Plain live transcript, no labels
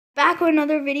back with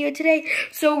another video today.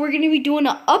 So we're going to be doing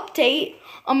an update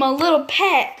on my little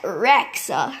pet,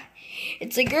 Rexa.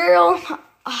 It's a girl.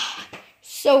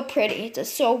 So pretty.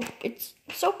 It's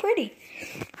so pretty.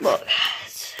 Look,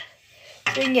 it's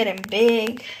been getting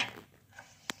big.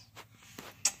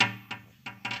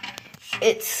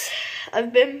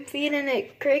 I've been feeding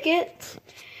it crickets,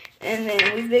 and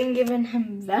then we've been giving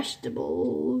him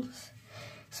vegetables.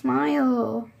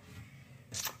 Smile.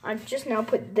 I just now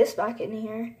put this back in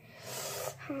here.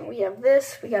 We have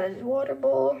this. We got his water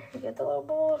bowl. We got the little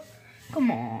bowl.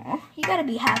 Come on. You gotta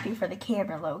be happy for the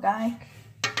camera, little guy.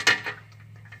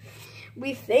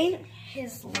 We think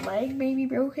his leg may be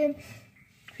broken.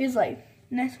 He's like,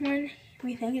 this one,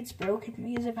 we think it's broken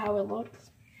because of how it looks.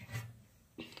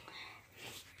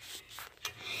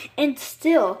 And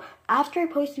still, after I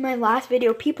posted my last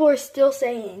video, people are still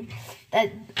saying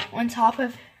that on top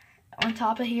of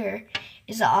here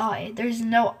is an eye. There's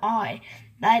no eye.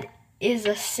 That is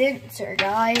a sensor,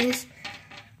 guys.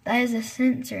 That is a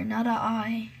sensor, not an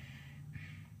eye.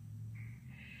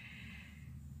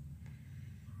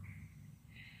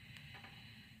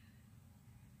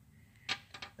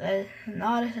 That is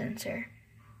not a sensor.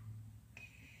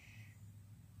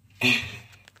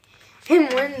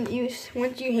 And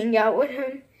once you hang out with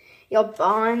him, you'll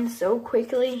bond so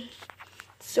quickly.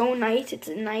 It's so nice. It's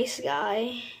a nice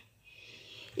guy.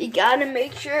 You gotta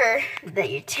make sure that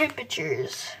your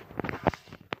temperature's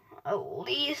at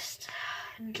least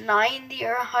 90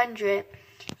 or 100.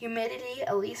 Humidity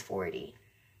at least 40.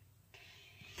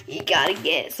 You gotta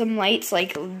get some lights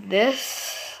like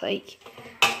this. Like,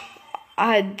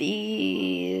 I had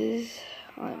these.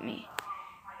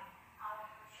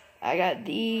 I got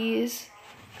these.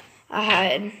 I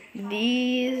had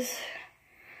these.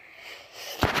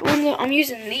 I'm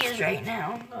using these right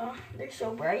now. They're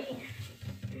so bright.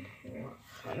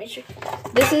 Let me show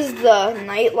you. This is the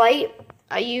night light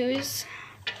I use.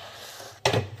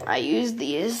 I use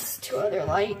these two other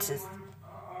lights.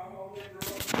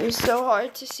 They're so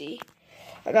hard to see.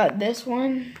 I got this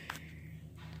one.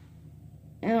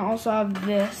 And I also have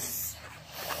this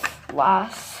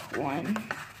last one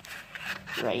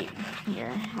right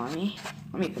here. Let me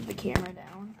put the camera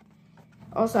down.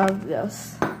 I also have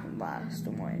this last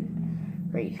one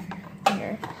right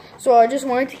here. So I just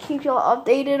wanted to keep y'all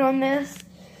updated on this.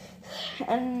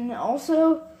 And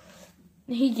also,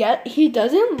 he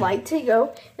doesn't like to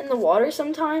go in the water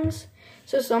sometimes.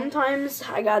 So sometimes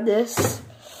I got this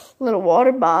little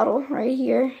water bottle right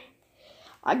here.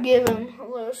 I give him a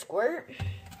little squirt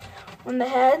on the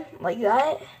head like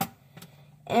that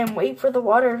and wait for the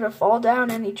water to fall down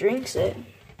and he drinks it.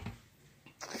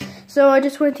 So I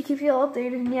just wanted to keep you all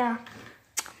updated, and yeah.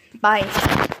 Bye.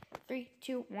 3,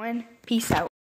 2, 1. Peace out.